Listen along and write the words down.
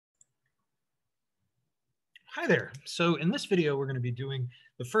Hi there. So in this video, we're going to be doing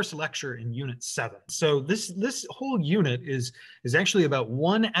the first lecture in Unit 7. So this whole unit is actually about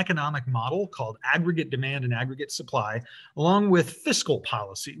one economic model called aggregate demand and aggregate supply, along with fiscal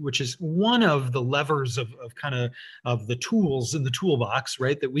policy, which is one of the levers of the tools in the toolbox,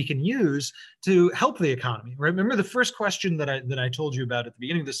 right, that we can use to help the economy. Right? Remember the first question that I told you about at the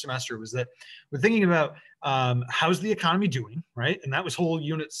beginning of the semester was that we're thinking about how's the economy doing, right? And that was whole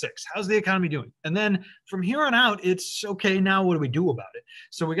unit 6. How's the economy doing? And then from here on out, it's okay, now what do we do about it?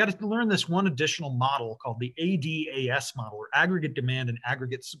 So we got to learn this one additional model called the ADAS model, or aggregate demand and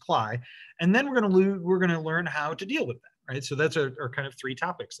aggregate supply. And then we're going to learn how to deal with that. Right? So that's our kind of 3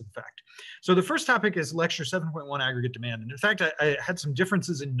 topics, in fact. So the first topic is lecture 7.1 aggregate demand. And in fact, I had some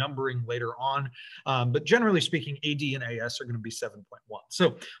differences in numbering later on, but generally speaking, AD and AS are going to be 7.1.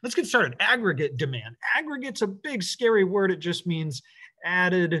 So let's get started. Aggregate demand. Aggregate's a big, scary word. It just means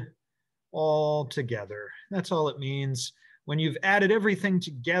added all together. That's all it means. When you've added everything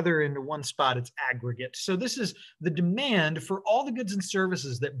together into one spot, it's aggregate. So this is the demand for all the goods and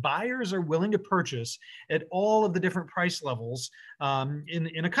services that buyers are willing to purchase at all of the different price levels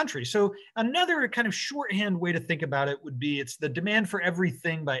in a country. So another kind of shorthand way to think about it would be it's the demand for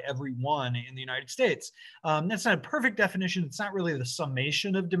everything by everyone in the United States. That's not a perfect definition. It's not really the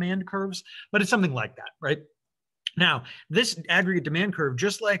summation of demand curves, but it's something like that, right? Now, this aggregate demand curve,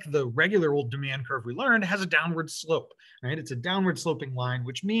 just like the regular old demand curve we learned, has a downward slope, right? It's a downward sloping line,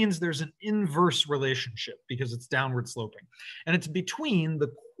 which means there's an inverse relationship because it's downward sloping. And it's between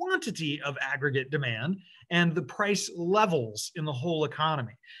the quantity of aggregate demand and the price levels in the whole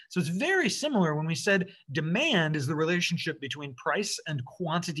economy. So it's very similar when we said demand is the relationship between price and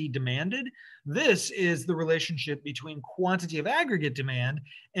quantity demanded. This is the relationship between quantity of aggregate demand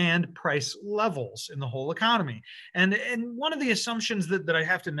and price levels in the whole economy. And one of the assumptions that I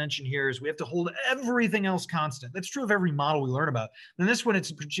have to mention here is we have to hold everything else constant. That's true of every model we learn about. And this one,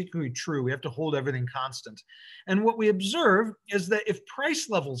 it's particularly true. We have to hold everything constant. And what we observe is that if price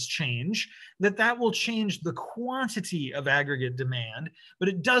levels change, that will change the quantity of aggregate demand, but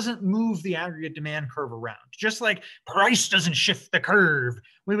it doesn't move the aggregate demand curve around. Just like price doesn't shift the curve,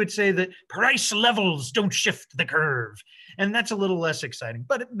 we would say that price levels don't shift the curve. And that's a little less exciting.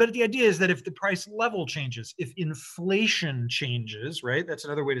 But the idea is that if the price level changes, if inflation changes, right? That's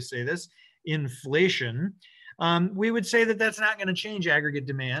another way to say this, inflation. We would say that that's not going to change aggregate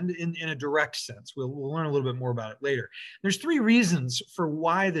demand in a direct sense. We'll learn a little bit more about it later. There's 3 reasons for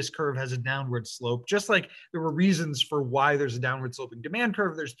why this curve has a downward slope. Just like there were reasons for why there's a downward sloping demand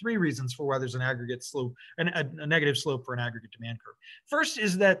curve, there's 3 reasons for why there's an aggregate slope, a negative slope for an aggregate demand curve. First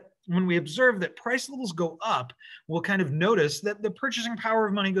is that when we observe that price levels go up, we'll kind of notice that the purchasing power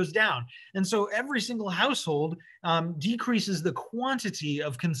of money goes down. And so every single household decreases the quantity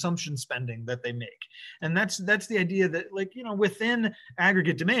of consumption spending that they make. And that's the idea that, like, you know, within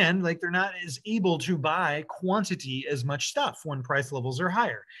aggregate demand, like, they're not as able to buy quantity as much stuff when price levels are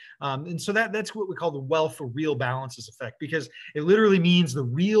higher. And so that's what we call the wealth or real balances effect, because it literally means the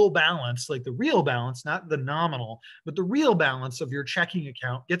real balance, like the real balance, not the nominal, but the real balance of your checking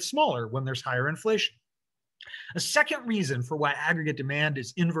account gets smaller when there's higher inflation. A second reason for why aggregate demand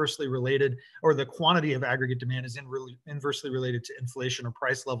is inversely related, or the quantity of aggregate demand is inversely related to inflation or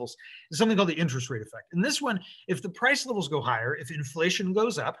price levels, is something called the interest rate effect. And this one, if the price levels go higher, if inflation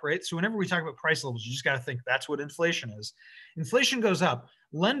goes up, right? So whenever we talk about price levels, you just got to think that's what inflation is. Inflation goes up,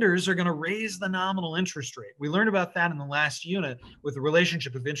 lenders are going to raise the nominal interest rate. We learned about that in the last unit with the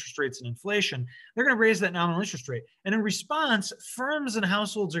relationship of interest rates and inflation. They're going to raise that nominal interest rate. And in response, firms and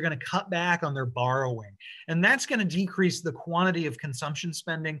households are going to cut back on their borrowing. And that's going to decrease the quantity of consumption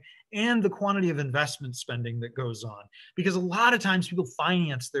spending and the quantity of investment spending that goes on. Because a lot of times people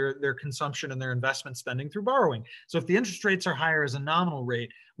finance their consumption and their investment spending through borrowing. So if the interest rates are higher as a nominal rate,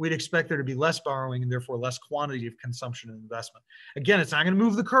 we'd expect there to be less borrowing and therefore less quantity of consumption and investment. Again, it's not going to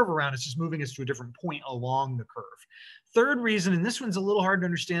move the curve around. It's just moving us to a different point along the curve. Third reason, and this one's a little hard to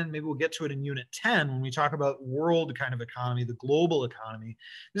understand, maybe we'll get to it in Unit 10 when we talk about world kind of economy, the global economy.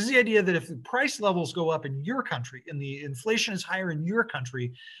 This is the idea that if the price levels go up in your country and the inflation is higher in your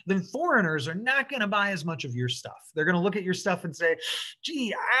country, then foreigners are not going to buy as much of your stuff. They're going to look at your stuff and say,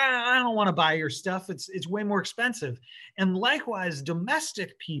 gee, I don't want to buy your stuff. It's way more expensive. And likewise,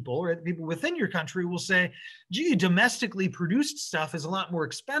 domestic people, or people within your country, will say, gee, domestically produced stuff is a lot more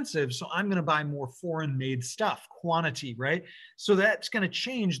expensive, so I'm going to buy more foreign made stuff, quantity, right? So that's going to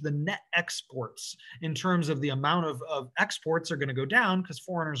change the net exports in terms of the amount of exports are going to go down because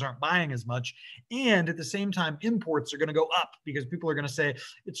foreigners aren't buying as much. And at the same time, imports are going to go up because people are going to say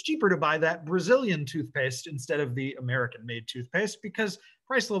it's cheaper to buy that Brazilian toothpaste instead of the American made toothpaste because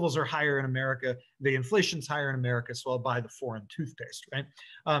price levels are higher in America, the inflation's higher in America, so I'll buy the foreign toothpaste, right?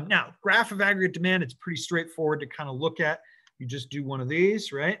 Now, graph of aggregate demand, it's pretty straightforward to kind of look at. You just do one of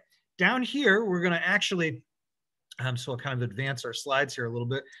these, right? Down here, we're going to actually, so I'll kind of advance our slides here a little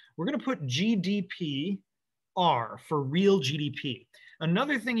bit. We're going to put GDP R for real GDP.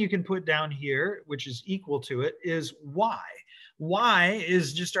 Another thing you can put down here, which is equal to it, is Y. Y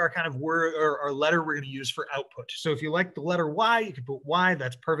is just our kind of word or our letter we're going to use for output. So if you like the letter Y, you can put Y,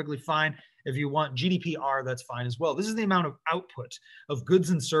 that's perfectly fine. If you want GDPR, that's fine as well. This is the amount of output of goods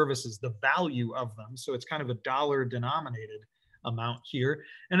and services, the value of them. So it's kind of a dollar denominated amount here.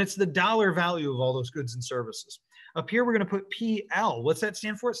 And it's the dollar value of all those goods and services. Up here, we're going to put PL. What's that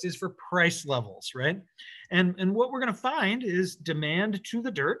stand for? It stands for price levels, right? And what we're going to find is demand to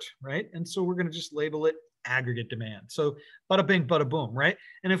the dirt, right? And so we're going to just label it aggregate demand. So bada bing, bada boom, right?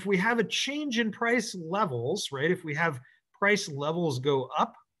 And if we have a change in price levels, right? If we have price levels go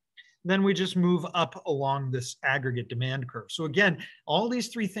up, then we just move up along this aggregate demand curve. So again, all these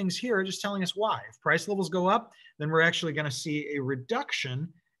three things here are just telling us why. If price levels go up, then we're actually going to see a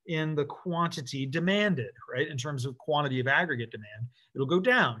reduction in the quantity demanded, right? In terms of quantity of aggregate demand, it'll go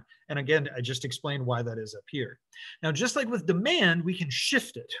down. And again, I just explained why that is up here. Now, just like with demand, we can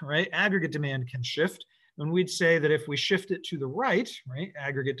shift it, right? Aggregate demand can shift. And we'd say that if we shift it to the right, right?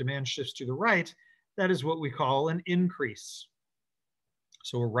 Aggregate demand shifts to the right, that is what we call an increase.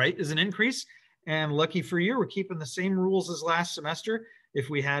 So a right is an increase. And lucky for you, we're keeping the same rules as last semester. If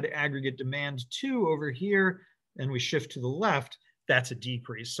we had aggregate demand 2 over here and we shift to the left, that's a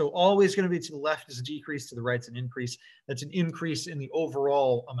decrease. So always going to be to the left is a decrease, to the right is an increase. That's an increase in the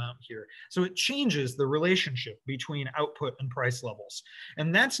overall amount here. So it changes the relationship between output and price levels.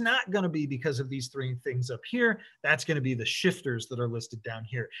 And that's not going to be because of these three things up here. That's going to be the shifters that are listed down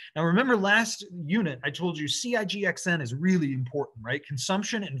here. Now remember last unit, I told you CIGXN is really important, right?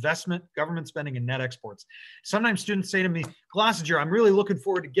 Consumption, investment, government spending, and net exports. Sometimes students say to me, Glossinger, I'm really looking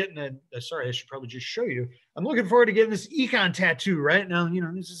forward to getting sorry, I should probably just show you. I'm looking forward to getting this econ tattoo, right? Now, you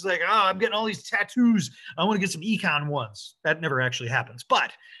know, this is like, oh, I'm getting all these tattoos. I want to get some econ ones. That never actually happens.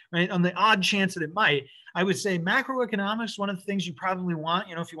 But, right, on the odd chance that it might, I would say macroeconomics, one of the things you probably want,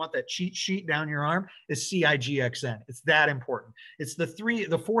 you know, if you want that cheat sheet down your arm, is CIGXN. It's that important. It's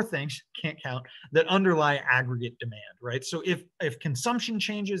the four things, can't count, that underlie aggregate demand, right? So if consumption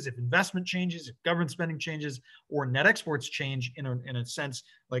changes, if investment changes, if government spending changes, or net exports change in a sense,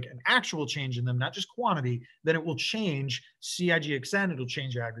 like an actual change in them, not just quantity, then it will change CIGXN, it'll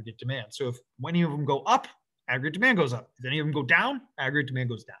change aggregate demand. So if any of them go up, aggregate demand goes up. If any of them go down, aggregate demand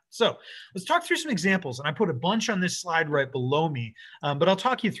goes down. So let's talk through some examples. And I put a bunch on this slide right below me, but I'll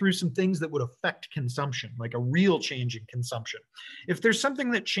talk you through some things that would affect consumption, like a real change in consumption. If there's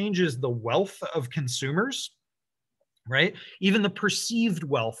something that changes the wealth of consumers, right? Even the perceived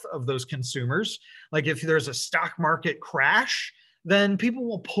wealth of those consumers, like if there's a stock market crash, then people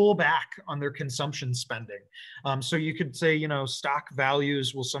will pull back on their consumption spending. So you could say, you know, stock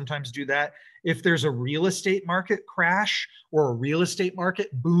values will sometimes do that. If there's a real estate market crash or a real estate market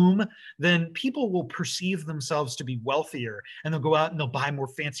boom, then people will perceive themselves to be wealthier and they'll go out and they'll buy more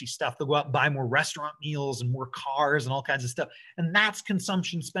fancy stuff. They'll go out and buy more restaurant meals and more cars and all kinds of stuff. And that's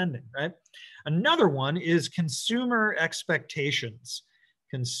consumption spending, right? Another one is consumer expectations.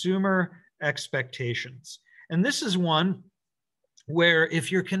 Consumer expectations. And this is one where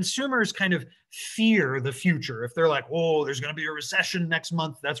if your consumers kind of fear the future, if they're like, oh, there's going to be a recession next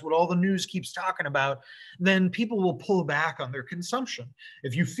month, that's what all the news keeps talking about, then people will pull back on their consumption.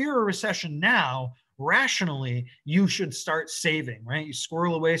 If you fear a recession now, rationally, you should start saving, right? You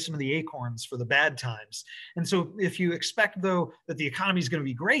squirrel away some of the acorns for the bad times. And so if you expect, though, that the economy is going to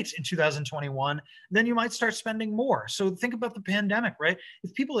be great in 2021, then you might start spending more. So think about the pandemic, right?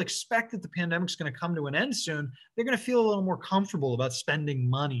 If people expect that the pandemic is going to come to an end soon, they're going to feel a little more comfortable about spending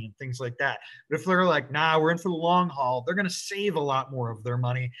money and things like that. But if they're like, nah, we're in for the long haul, they're going to save a lot more of their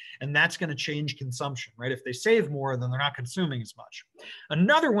money, and that's going to change consumption, right? If they save more, then they're not consuming as much.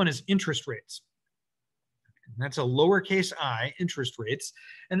 Another one is interest rates. That's a lowercase I, interest rates.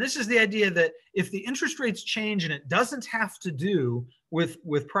 And this is the idea that if the interest rates change, and it doesn't have to do with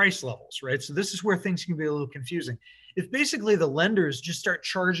price levels, right? So this is where things can be a little confusing. If basically the lenders just start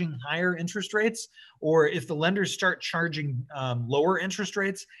charging higher interest rates, or if the lenders start charging lower interest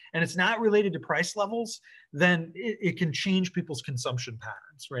rates, and it's not related to price levels, then it can change people's consumption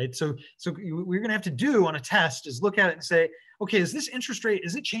patterns, right? So we're going to have to do on a test is look at it and say, okay, is this interest rate,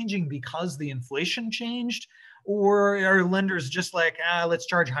 is it changing because the inflation changed? Or are lenders just like, let's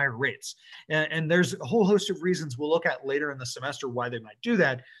charge higher rates? And there's a whole host of reasons we'll look at later in the semester why they might do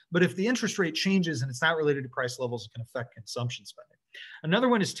that. But if the interest rate changes and it's not related to price levels, it can affect consumption spending. Another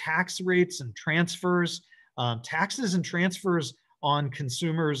one is tax rates and transfers, taxes and transfers on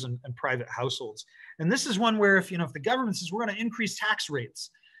consumers and private households. And this is one where if the government says we're going to increase tax rates,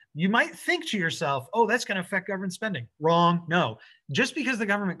 you might think to yourself, oh, that's going to affect government spending. Wrong. No. Just because the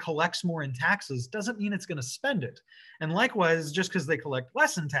government collects more in taxes doesn't mean it's going to spend it. And likewise, just because they collect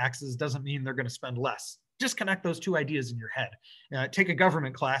less in taxes doesn't mean they're going to spend less. Just connect those two ideas in your head. Take a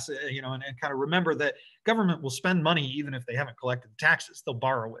government class, and kind of remember that government will spend money even if they haven't collected the taxes. They'll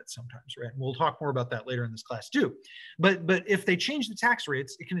borrow it sometimes, right? And we'll talk more about that later in this class too. But if they change the tax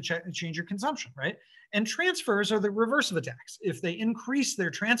rates, it can change your consumption, right? And transfers are the reverse of a tax. If they increase their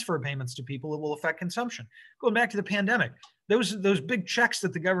transfer payments to people, it will affect consumption. Going back to the pandemic, those big checks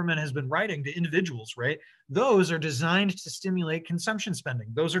that the government has been writing to individuals, right? Those are designed to stimulate consumption spending.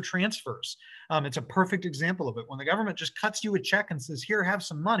 Those are transfers. It's a perfect example of it. When the government just cuts you a check and says, here, have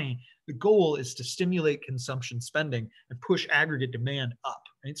some money, the goal is to stimulate consumption spending and push aggregate demand up,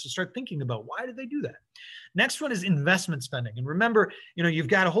 right? So start thinking about why did they do that? Next one is investment spending. And remember, you've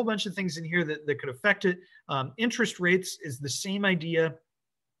got a whole bunch of things in here that could affect it. Interest rates is the same idea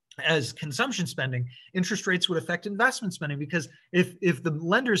as consumption spending. Interest rates would affect investment spending because if the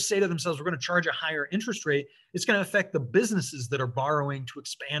lenders say to themselves, we're going to charge a higher interest rate, it's going to affect the businesses that are borrowing to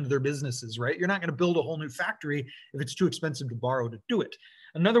expand their businesses, right? You're not going to build a whole new factory if it's too expensive to borrow to do it.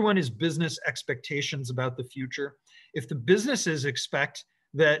 Another one is business expectations about the future. If the businesses expect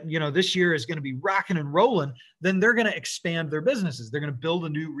that this year is going to be rocking and rolling, then they're going to expand their businesses. They're going to build a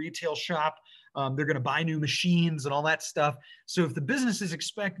new retail shop. They're going to buy new machines and all that stuff. So if the businesses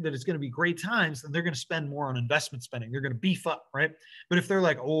expect that it's going to be great times, then they're going to spend more on investment spending. They're going to beef up, right? But if they're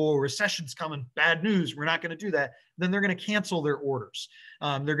like, oh, recession's coming, bad news, we're not going to do that, then they're going to cancel their orders.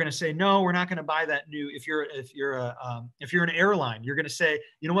 They're going to say, no, we're not going to buy that new. If you're an airline, you're going to say,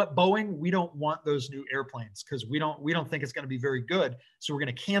 you know what, Boeing, we don't want those new airplanes because we don't think it's going to be very good. So we're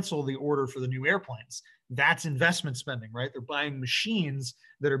going to cancel the order for the new airplanes. That's investment spending, right? They're buying machines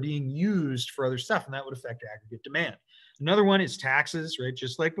that are being used for other stuff, and that would affect aggregate demand. Another one is taxes, right?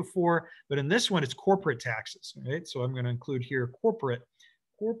 Just like before, but in this one, it's corporate taxes, right? So I'm going to include here corporate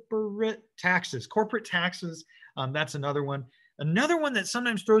taxes. Corporate taxes, that's another one. Another one that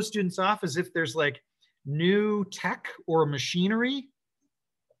sometimes throws students off is if there's like new tech or machinery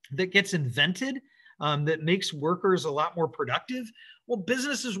that gets invented that makes workers a lot more productive. Well,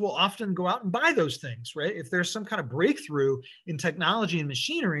 businesses will often go out and buy those things, right? If there's some kind of breakthrough in technology and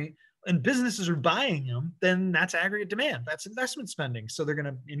machinery and businesses are buying them, then that's aggregate demand. That's investment spending. So they're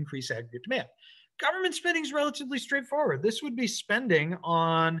going to increase aggregate demand. Government spending is relatively straightforward. This would be spending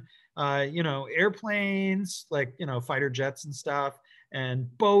on, airplanes, like, fighter jets and stuff, and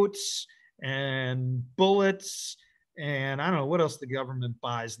boats and bullets. And I don't know what else the government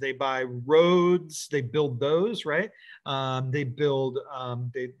buys. They buy roads. They build those, right? They build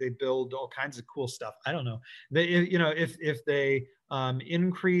all kinds of cool stuff. I don't know. If they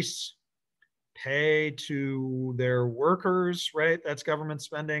increase pay to their workers, right? That's government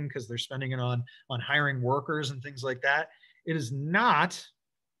spending because they're spending it on hiring workers and things like that. It is not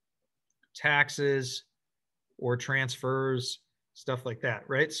taxes or transfers, stuff like that,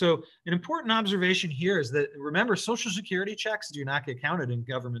 right? So an important observation here is that, remember, Social Security checks do not get counted in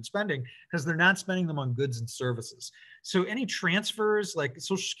government spending because they're not spending them on goods and services. So any transfers like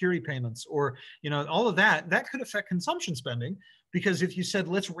Social Security payments or, all of that could affect consumption spending, because if you said,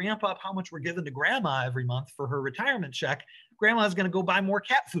 let's ramp up how much we're giving to grandma every month for her retirement check, grandma's going to go buy more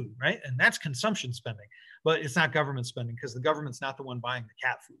cat food, right? And that's consumption spending. But it's not government spending because the government's not the one buying the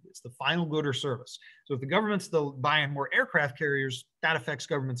cat food. It's the final good or service. So if the government's still buying more aircraft carriers, that affects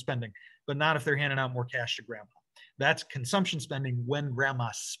government spending, but not if they're handing out more cash to grandma. That's consumption spending when grandma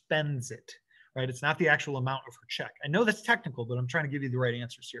spends it, right? It's not the actual amount of her check. I know that's technical, but I'm trying to give you the right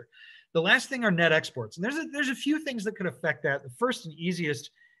answers here. The last thing are net exports. And there's a few things that could affect that. The first and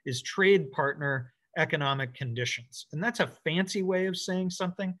easiest is trade partner economic conditions. And that's a fancy way of saying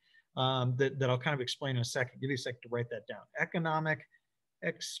something that I'll kind of explain in a second. Give you a second to write that down. Economic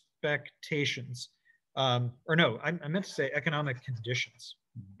expectations. I meant to say economic conditions.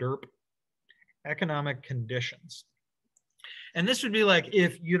 Derp. Economic conditions. And this would be like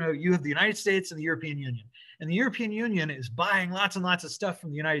if you have the United States and the European Union, and the European Union is buying lots and lots of stuff from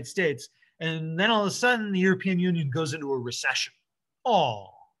the United States, and then all of a sudden the European Union goes into a recession. Oh,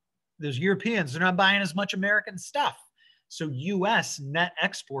 those Europeans, they're not buying as much American stuff. So US net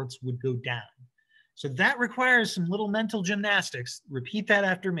exports would go down. So that requires some little mental gymnastics. Repeat that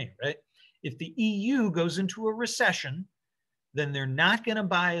after me, right? If the EU goes into a recession, then they're not going to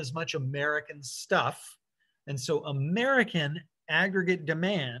buy as much American stuff. And so American aggregate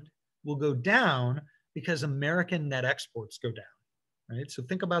demand will go down because American net exports go down. right? So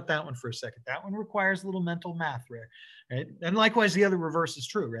think about that one for a second. That one requires a little mental math, right? And likewise, the other reverse is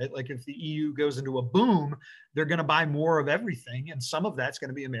true, right? Like if the EU goes into a boom, they're going to buy more of everything, and some of that's going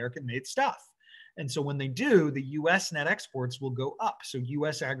to be American-made stuff. And so when they do, the US net exports will go up. So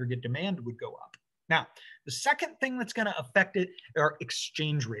US aggregate demand would go up. Now, the second thing that's going to affect it are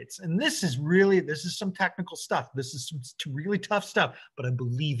exchange rates. And this is some technical stuff. This is some really tough stuff, but I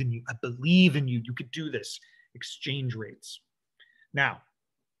believe in you. I believe in you. You could do this. Exchange rates. Now,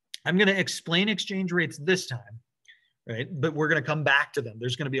 I'm going to explain exchange rates this time, right? But we're going to come back to them.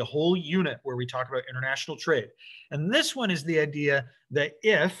 There's going to be a whole unit where we talk about international trade. And this one is the idea that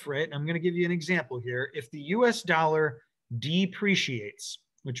if, right, I'm going to give you an example here, if the US dollar depreciates,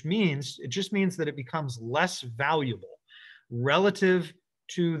 which means, it just means that it becomes less valuable relative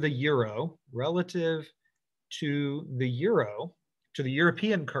to the euro, to the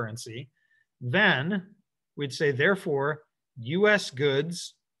European currency, then we'd say, therefore, US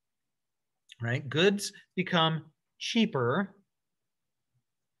goods, right, goods become cheaper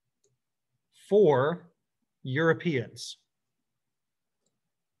for Europeans.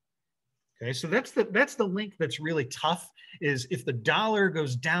 Okay, so that's the link that's really tough, is if the dollar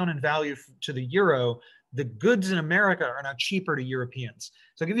goes down in value to the euro, the goods in America are now cheaper to Europeans.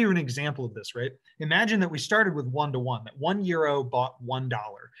 So I'll give you an example of this, right? Imagine that we started with 1-to-1, that 1 euro bought $1.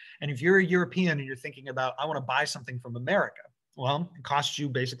 And if you're a European and you're thinking about, I want to buy something from America, well, it costs you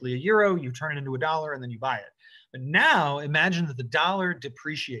basically €1, you turn it into $1, and then you buy it. But now imagine that the dollar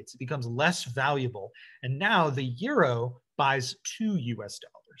depreciates, it becomes less valuable, and now the euro buys $2 US.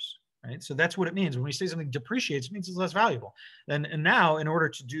 Right? So that's what it means. When we say something depreciates, it means it's less valuable. And now, in order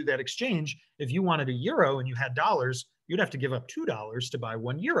to do that exchange, if you wanted a euro and you had dollars, you'd have to give up $2 to buy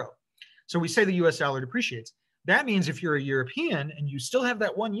 1 euro. So we say the US dollar depreciates. That means if you're a European and you still have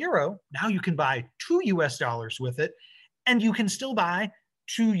that 1 euro, now you can buy $2 US with it, and you can still buy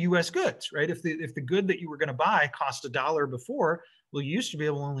 2 US goods, right? If the good that you were going to buy cost $1 before, well, you used to be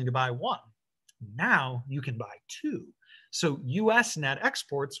able only to buy 1. Now you can buy 2. So US net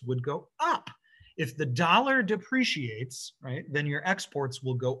exports would go up. If the dollar depreciates, right, then your exports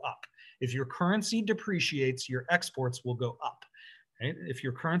will go up. If your currency depreciates, your exports will go up. Right? If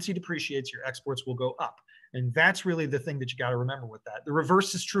your currency depreciates, your exports will go up. And that's really the thing that you got to remember with that. The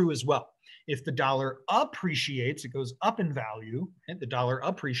reverse is true as well. If the dollar appreciates, it goes up in value, and the dollar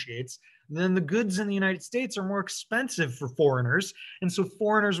appreciates, then the goods in the United States are more expensive for foreigners. And so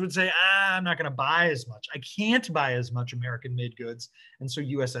foreigners would say, I'm not going to buy as much. I can't buy as much American-made goods. And so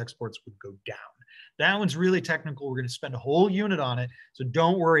US exports would go down. That one's really technical. We're going to spend a whole unit on it. So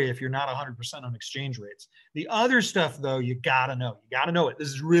don't worry if you're not 100% on exchange rates. The other stuff, though, you got to know. You got to know it. This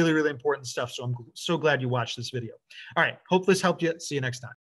is really, really important stuff. So I'm so glad you watched this video. All right. Hope this helped you. See you next time.